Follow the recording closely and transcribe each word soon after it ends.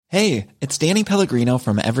Hey, it's Danny Pellegrino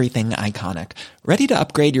from Everything Iconic. Ready to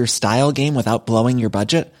upgrade your style game without blowing your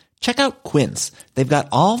budget? Check out Quince. They've got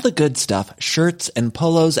all the good stuff, shirts and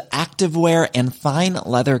polos, activewear, and fine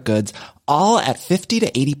leather goods, all at 50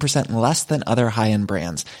 to 80% less than other high-end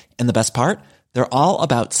brands. And the best part? They're all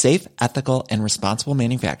about safe, ethical, and responsible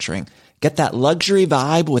manufacturing. Get that luxury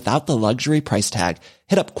vibe without the luxury price tag.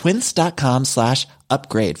 Hit up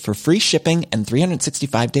quince.com/upgrade for free shipping and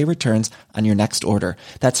 365-day returns on your next order.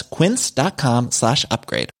 That's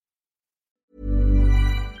quince.com/upgrade.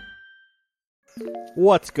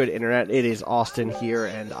 What's good, Internet? It is Austin here,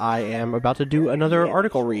 and I am about to do another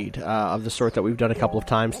article read of the sort that we've done a couple of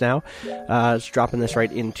times now. Just dropping this right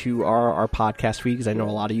into our podcast feed, because I know a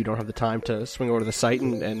lot of you don't have the time to swing over to the site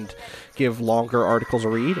and give longer articles a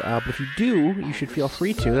read. But if you do, you should feel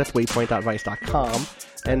free to. That's waypoint.vice.com.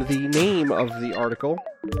 And the name of the article,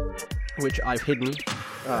 which I've hidden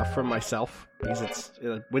from myself, because it's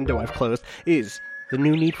a window I've closed, is "The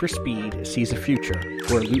New Need for Speed Sees a Future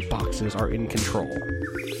Where Loot Boxes Are in Control."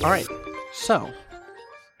 Alright, so,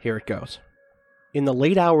 here it goes. In the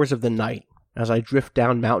late hours of the night, as I drift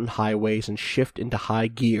down mountain highways and shift into high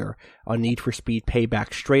gear on Need for Speed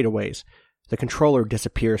Payback straightaways, the controller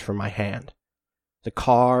disappears from my hand. The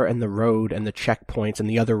car and the road and the checkpoints and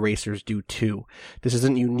the other racers do too. This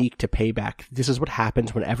isn't unique to Payback. This is what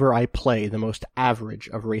happens whenever I play the most average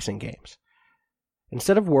of racing games.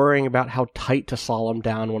 Instead of worrying about how tight to slalom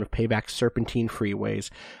down one of Payback's serpentine freeways,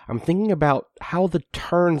 I'm thinking about how the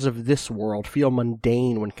turns of this world feel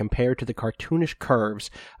mundane when compared to the cartoonish curves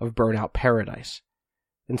of Burnout Paradise.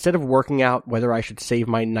 Instead of working out whether I should save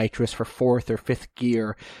my nitrous for 4th or 5th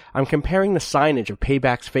gear, I'm comparing the signage of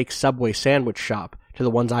Payback's fake Subway sandwich shop to the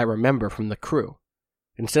ones I remember from The Crew.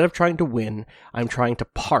 Instead of trying to win, I'm trying to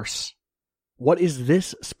parse. What is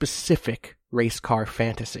this specific race car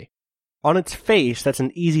fantasy? On its face, that's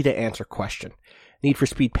an easy-to-answer question. Need for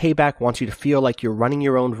Speed Payback wants you to feel like you're running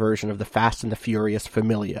your own version of the Fast and the Furious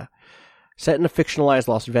Familia. Set in a fictionalized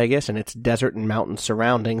Las Vegas and its desert and mountain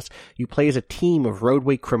surroundings, you play as a team of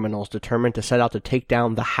roadway criminals determined to set out to take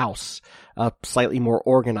down the House, a slightly more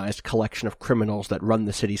organized collection of criminals that run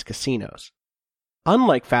the city's casinos.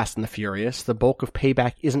 Unlike Fast and the Furious, the bulk of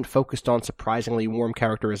Payback isn't focused on surprisingly warm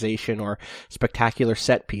characterization or spectacular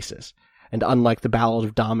set pieces. And unlike the Ballad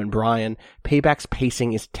of Dom and Brian, Payback's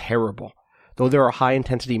pacing is terrible. Though there are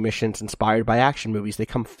high-intensity missions inspired by action movies, they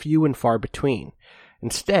come few and far between.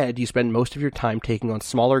 Instead, you spend most of your time taking on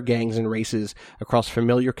smaller gangs and races across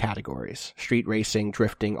familiar categories: street racing,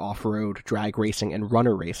 drifting, off-road, drag racing, and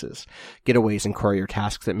runner races, getaways and courier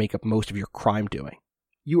tasks that make up most of your crime doing.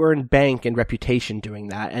 You earn bank and reputation doing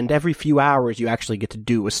that, and every few hours you actually get to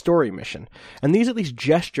do a story mission. And these at least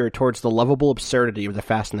gesture towards the lovable absurdity of the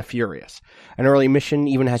Fast and the Furious. An early mission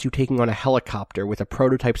even has you taking on a helicopter with a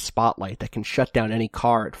prototype spotlight that can shut down any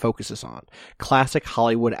car it focuses on. Classic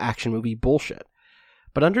Hollywood action movie bullshit.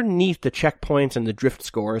 But underneath the checkpoints and the drift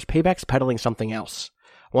scores, Payback's peddling something else.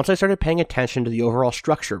 Once I started paying attention to the overall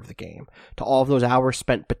structure of the game, to all of those hours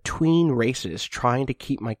spent between races trying to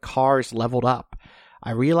keep my cars leveled up,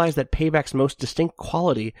 I realized that Payback's most distinct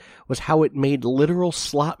quality was how it made literal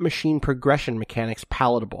slot machine progression mechanics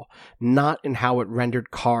palatable, not in how it rendered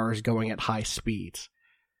cars going at high speeds.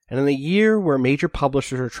 And in a year where major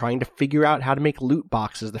publishers are trying to figure out how to make loot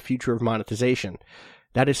boxes the future of monetization,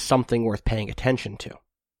 that is something worth paying attention to.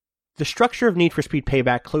 The structure of Need for Speed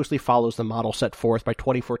Payback closely follows the model set forth by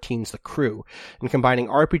 2014's The Crew, in combining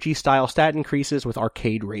RPG-style stat increases with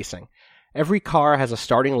arcade racing. Every car has a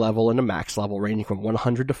starting level and a max level ranging from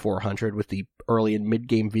 100 to 400, with the early and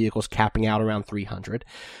mid-game vehicles capping out around 300,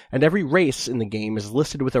 and every race in the game is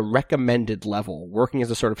listed with a recommended level, working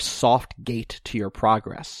as a sort of soft gate to your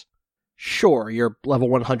progress. Sure, your level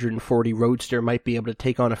 140 Roadster might be able to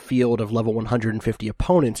take on a field of level 150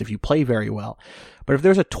 opponents if you play very well, but if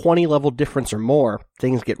there's a 20 level difference or more,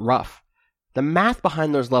 things get rough. The math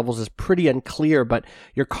behind those levels is pretty unclear, but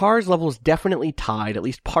your car's level is definitely tied, at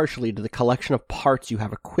least partially, to the collection of parts you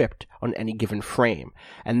have equipped on any given frame,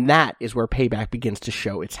 and that is where Payback begins to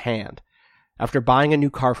show its hand. After buying a new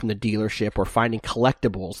car from the dealership or finding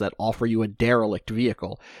collectibles that offer you a derelict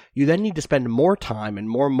vehicle, you then need to spend more time and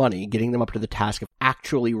more money getting them up to the task of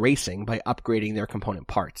actually racing by upgrading their component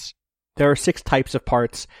parts. There are 6 types of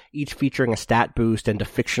parts, each featuring a stat boost and a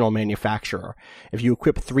fictional manufacturer. If you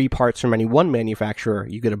equip 3 parts from any one manufacturer,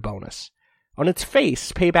 you get a bonus. On its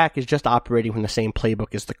face, Payback is just operating from the same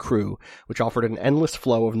playbook as The Crew, which offered an endless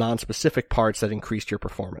flow of non-specific parts that increased your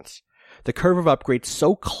performance. The curve of upgrades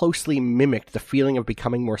so closely mimicked the feeling of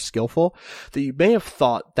becoming more skillful that you may have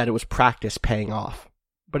thought that it was practice paying off.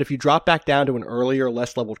 But if you drop back down to an earlier,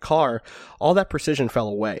 less leveled car, all that precision fell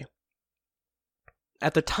away.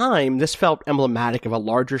 At the time, this felt emblematic of a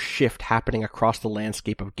larger shift happening across the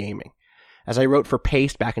landscape of gaming. As I wrote for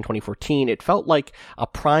Paste back in 2014, it felt like a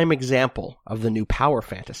prime example of the new power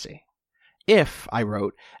fantasy. If, I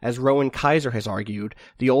wrote, as Rowan Kaiser has argued,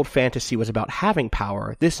 the old fantasy was about having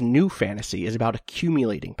power, this new fantasy is about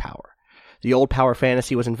accumulating power. The old power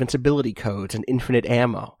fantasy was invincibility codes and infinite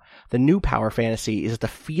ammo. The new power fantasy is the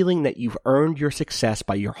feeling that you've earned your success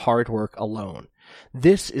by your hard work alone.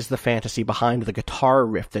 This is the fantasy behind the guitar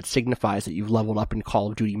riff that signifies that you've leveled up in Call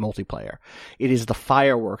of Duty multiplayer. It is the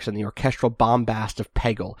fireworks and the orchestral bombast of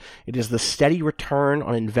Peggle. It is the steady return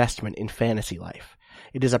on investment in fantasy life.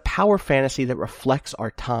 It is a power fantasy that reflects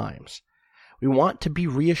our times. We want to be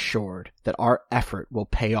reassured that our effort will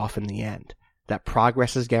pay off in the end, that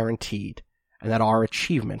progress is guaranteed, and that our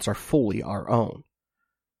achievements are fully our own.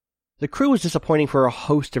 The crew is disappointing for a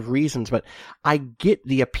host of reasons, but I get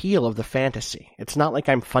the appeal of the fantasy. It's not like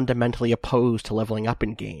I'm fundamentally opposed to leveling up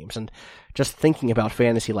in games, and just thinking about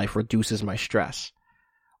fantasy life reduces my stress.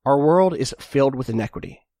 Our world is filled with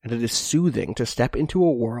inequity, and it is soothing to step into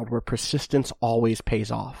a world where persistence always pays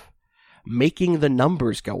off. Making the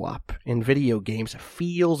numbers go up in video games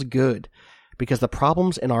feels good, because the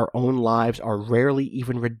problems in our own lives are rarely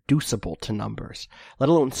even reducible to numbers, let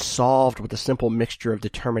alone solved with a simple mixture of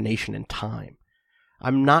determination and time.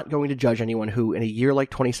 I'm not going to judge anyone who, in a year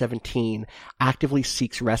like 2017, actively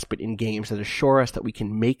seeks respite in games that assure us that we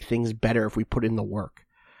can make things better if we put in the work.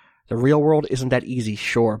 The real world isn't that easy,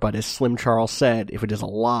 sure, but as Slim Charles said, if it is a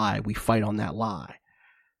lie, we fight on that lie.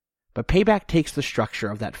 But Payback takes the structure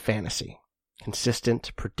of that fantasy,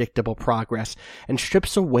 consistent, predictable progress, and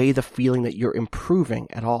strips away the feeling that you're improving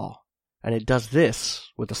at all. And it does this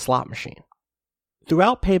with a slot machine.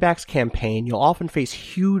 Throughout Payback's campaign, you'll often face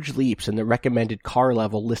huge leaps in the recommended car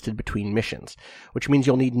level listed between missions, which means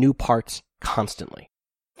you'll need new parts constantly.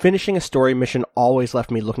 Finishing a story mission always left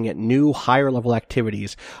me looking at new, higher-level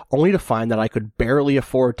activities, only to find that I could barely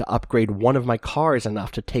afford to upgrade one of my cars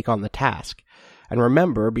enough to take on the task. And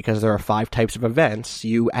remember, because there are 5 types of events,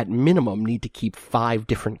 you at minimum need to keep 5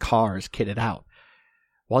 different cars kitted out.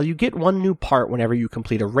 While you get one new part whenever you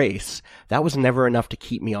complete a race, that was never enough to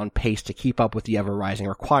keep me on pace to keep up with the ever-rising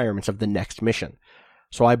requirements of the next mission.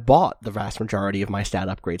 So I bought the vast majority of my stat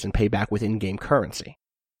upgrades and Payback with in-game currency.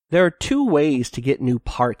 There are 2 ways to get new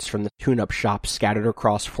parts from the tune-up shops scattered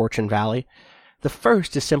across Fortune Valley. The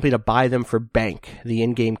first is simply to buy them for Bank, the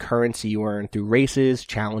in-game currency you earn through races,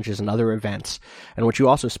 challenges, and other events, and which you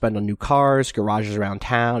also spend on new cars, garages around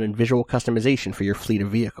town, and visual customization for your fleet of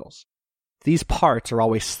vehicles. These parts are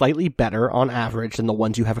always slightly better on average than the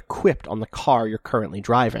ones you have equipped on the car you're currently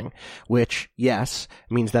driving, which, yes,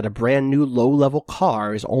 means that a brand new low-level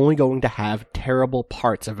car is only going to have terrible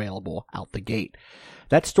parts available out the gate.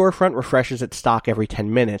 That storefront refreshes its stock every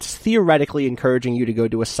 10 minutes, theoretically encouraging you to go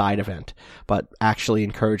do a side event, but actually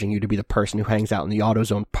encouraging you to be the person who hangs out in the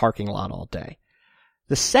AutoZone parking lot all day.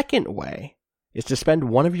 The second way is to spend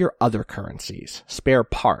one of your other currencies, spare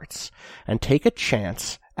parts, and take a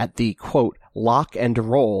chance at the, quote, lock and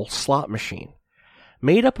roll slot machine.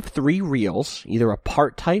 Made up of 3 reels, either a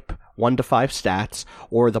part type, 1 to 5 stats,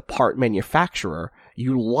 or the part manufacturer,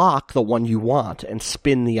 you lock the one you want and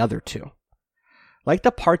spin the other 2. Like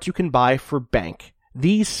the parts you can buy for Bank,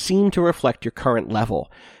 these seem to reflect your current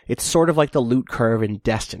level. It's sort of like the loot curve in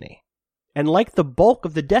Destiny. And like the bulk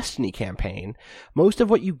of the Destiny campaign, most of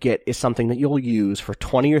what you get is something that you'll use for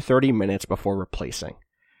 20 or 30 minutes before replacing.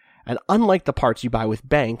 And unlike the parts you buy with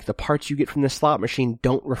Bank, the parts you get from the slot machine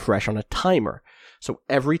don't refresh on a timer. So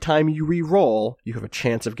every time you re-roll, you have a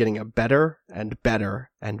chance of getting a better and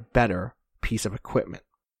better and better piece of equipment.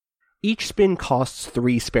 Each spin costs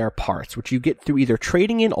 3 spare parts, which you get through either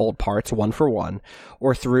trading in old parts 1 for 1,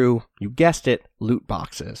 or through, you guessed it, loot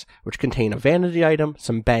boxes, which contain a vanity item,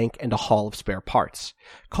 some Bank, and a haul of spare parts.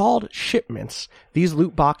 Called shipments, these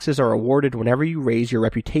loot boxes are awarded whenever you raise your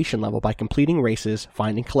reputation level by completing races,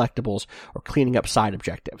 finding collectibles, or cleaning up side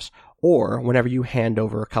objectives, or whenever you hand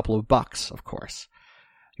over a couple of bucks, of course.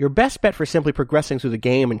 Your best bet for simply progressing through the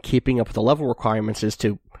game and keeping up with the level requirements is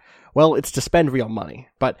to, well, it's to spend real money.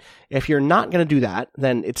 But if you're not going to do that,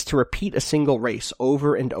 then it's to repeat a single race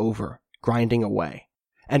over and over, grinding away.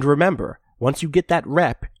 And remember, once you get that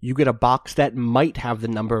rep, you get a box that might have the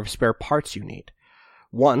number of spare parts you need.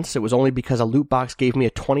 Once, it was only because a loot box gave me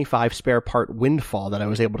a 25 spare part windfall that I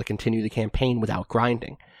was able to continue the campaign without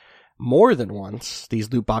grinding. More than once,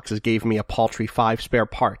 these loot boxes gave me a paltry 5 spare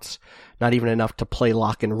parts, not even enough to play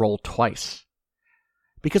lock and roll twice.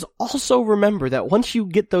 Because also remember that once you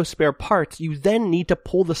get those spare parts, you then need to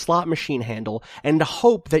pull the slot machine handle and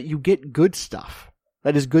hope that you get good stuff.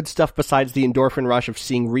 That is good stuff besides the endorphin rush of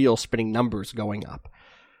seeing real spinning numbers going up.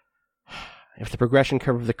 If the progression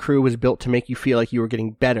curve of The Crew was built to make you feel like you were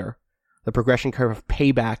getting better, the progression curve of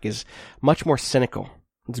Payback is much more cynical.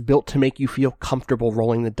 It's built to make you feel comfortable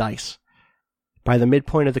rolling the dice. By the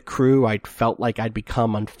midpoint of The Crew, I felt like I'd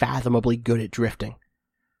become unfathomably good at drifting.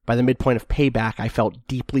 By the midpoint of Payback, I felt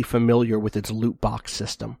deeply familiar with its loot box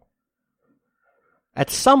system. At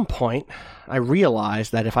some point, I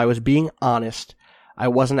realized that if I was being honest, I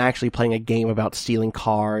wasn't actually playing a game about stealing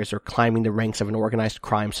cars or climbing the ranks of an organized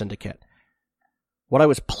crime syndicate. What I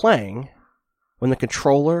was playing, when the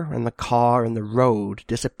controller and the car and the road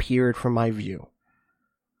disappeared from my view,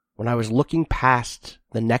 when I was looking past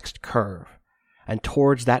the next curve and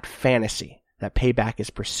towards that fantasy that Payback is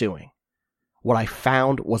pursuing, what I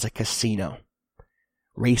found was a casino.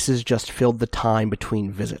 Races just filled the time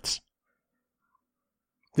between visits.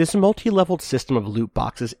 This multi-leveled system of loot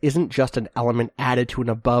boxes isn't just an element added to an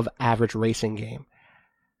above-average racing game.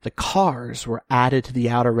 The cars were added to the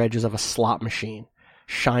outer edges of a slot machine,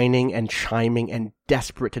 shining and chiming and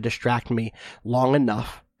desperate to distract me long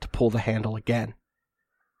enough to pull the handle again.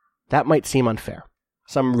 That might seem unfair.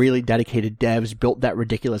 Some really dedicated devs built that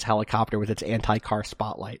ridiculous helicopter with its anti-car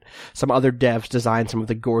spotlight. Some other devs designed some of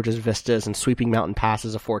the gorgeous vistas and sweeping mountain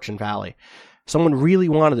passes of Fortune Valley. Someone really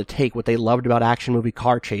wanted to take what they loved about action movie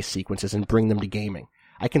car chase sequences and bring them to gaming.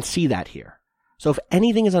 I can see that here. So if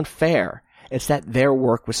anything is unfair, it's that their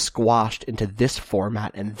work was squashed into this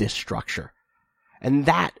format and this structure. And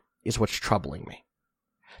that is what's troubling me.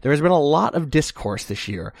 There has been a lot of discourse this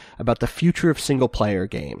year about the future of single-player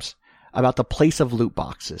games, about the place of loot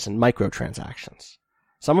boxes and microtransactions.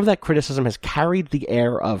 Some of that criticism has carried the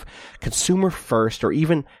air of consumer-first or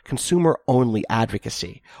even consumer-only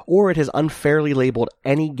advocacy, or it has unfairly labeled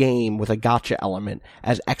any game with a gotcha element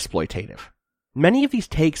as exploitative. Many of these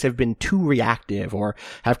takes have been too reactive or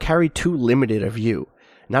have carried too limited a view.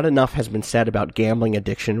 Not enough has been said about gambling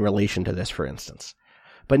addiction in relation to this, for instance.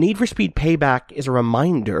 But Need for Speed Payback is a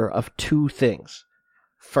reminder of two things.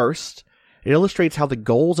 First, it illustrates how the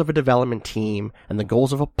goals of a development team and the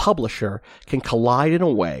goals of a publisher can collide in a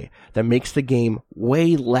way that makes the game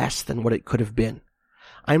way less than what it could have been.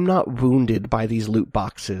 I'm not wounded by these loot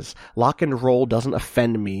boxes. Lock and roll doesn't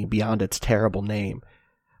offend me beyond its terrible name.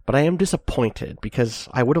 But I am disappointed because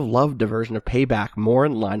I would have loved a version of Payback more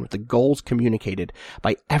in line with the goals communicated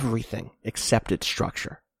by everything except its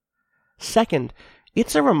structure. Second,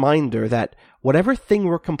 it's a reminder that whatever thing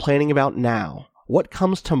we're complaining about now, what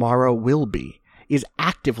comes tomorrow will be, is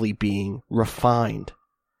actively being refined.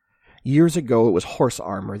 Years ago it was horse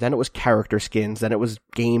armor, then it was character skins, then it was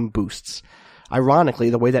game boosts. Ironically,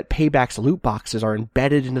 the way that Payback's loot boxes are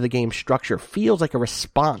embedded into the game's structure feels like a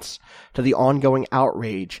response to the ongoing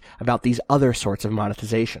outrage about these other sorts of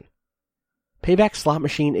monetization. Payback's slot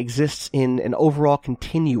machine exists in an overall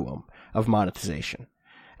continuum of monetization,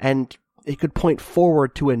 and it could point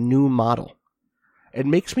forward to a new model. It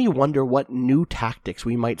makes me wonder what new tactics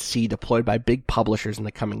we might see deployed by big publishers in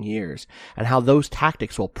the coming years, and how those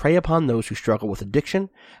tactics will prey upon those who struggle with addiction,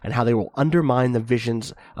 and how they will undermine the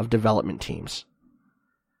visions of development teams.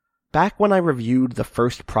 Back when I reviewed the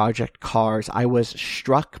first Project Cars, I was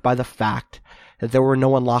struck by the fact that there were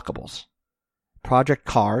no unlockables. Project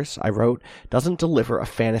Cars, I wrote, doesn't deliver a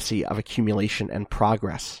fantasy of accumulation and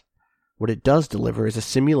progress. What it does deliver is a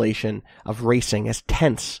simulation of racing as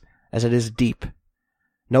tense as it is deep.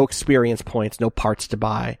 No experience points, no parts to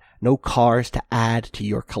buy, no cars to add to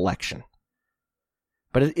your collection.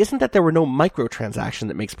 But it isn't that there were no microtransaction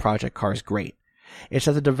that makes Project Cars great. It's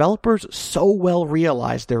that the developers so well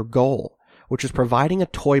realized their goal, which was providing a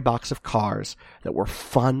toy box of cars that were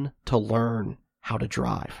fun to learn how to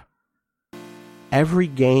drive. Every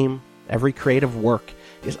game, every creative work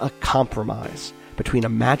is a compromise between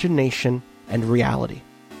imagination and reality.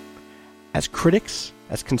 As critics,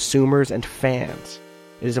 as consumers, and fans,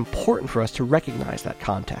 it is important for us to recognize that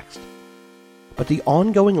context. But the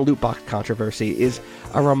ongoing loot box controversy is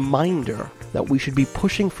a reminder that we should be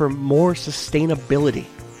pushing for more sustainability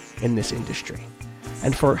in this industry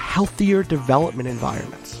and for healthier development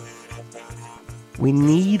environments. We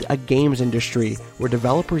need a games industry where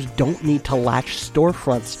developers don't need to latch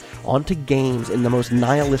storefronts onto games in the most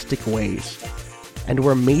nihilistic ways, and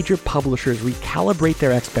where major publishers recalibrate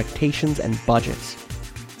their expectations and budgets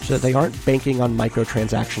so that they aren't banking on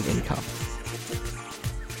microtransaction income.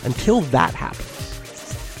 Until that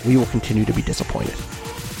happens, we will continue to be disappointed.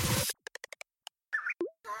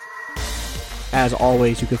 As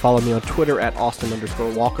always, you can follow me on Twitter at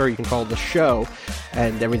Austin_Walker. You can follow the show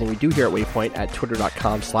and everything we do here at Waypoint at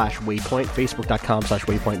twitter.com/Waypoint,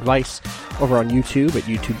 facebook.com/WaypointVice, over on YouTube at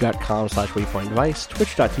youtube.com/WaypointVice,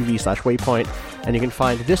 twitch.tv/Waypoint, and you can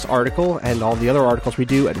find this article and all the other articles we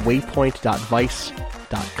do at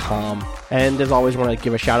waypoint.vice.com. And as always, I want to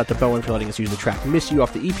give a shout out to Bowen for letting us use the track Miss You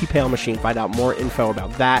off the EP Pale Machine. Find out more info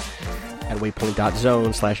about that at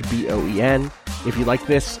waypoint.zone/BOEN. If you like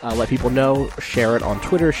this, let people know, share it on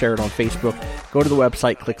Twitter, share it on Facebook, go to the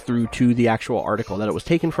website, click through to the actual article that it was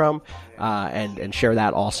taken from, and share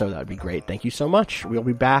that also. That would be great. Thank you so much. We'll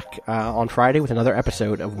be back on Friday with another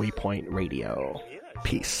episode of Waypoint Radio.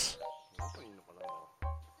 Peace.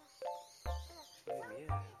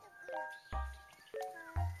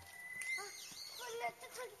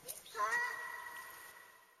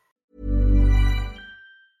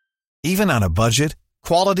 Even on a budget,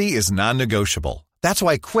 quality is non-negotiable. That's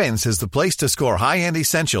why Quince is the place to score high-end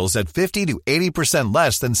essentials at 50 to 80%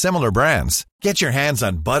 less than similar brands. Get your hands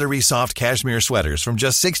on buttery soft cashmere sweaters from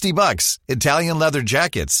just $60, Italian leather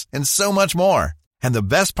jackets, and so much more. And the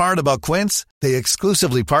best part about Quince, they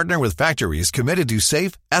exclusively partner with factories committed to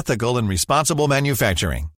safe, ethical, and responsible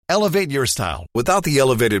manufacturing. Elevate your style without the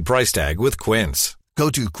elevated price tag with Quince. Go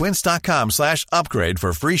to quince.com/upgrade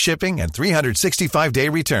for free shipping and 365-day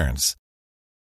returns.